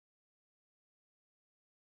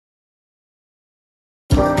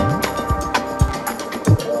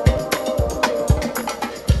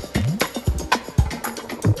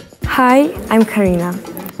Hi, I'm Karina.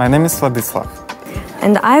 My name is Vladislav.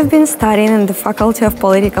 And I've been studying in the Faculty of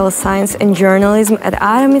Political Science and Journalism at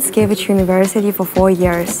Adam Mickiewicz University for 4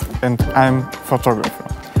 years. And I'm photographer.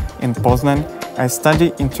 In Poznan, I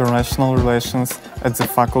study international relations at the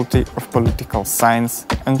Faculty of Political Science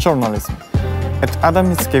and Journalism. At Adam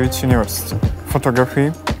Mickiewicz University,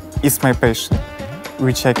 photography is my passion,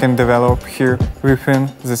 which I can develop here within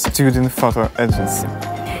the student photo agency.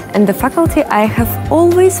 In the faculty, I have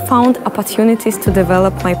always found opportunities to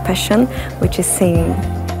develop my passion, which is singing.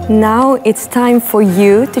 Now it's time for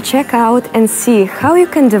you to check out and see how you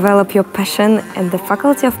can develop your passion at the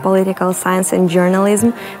Faculty of Political Science and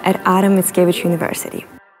Journalism at Adam Mickiewicz University.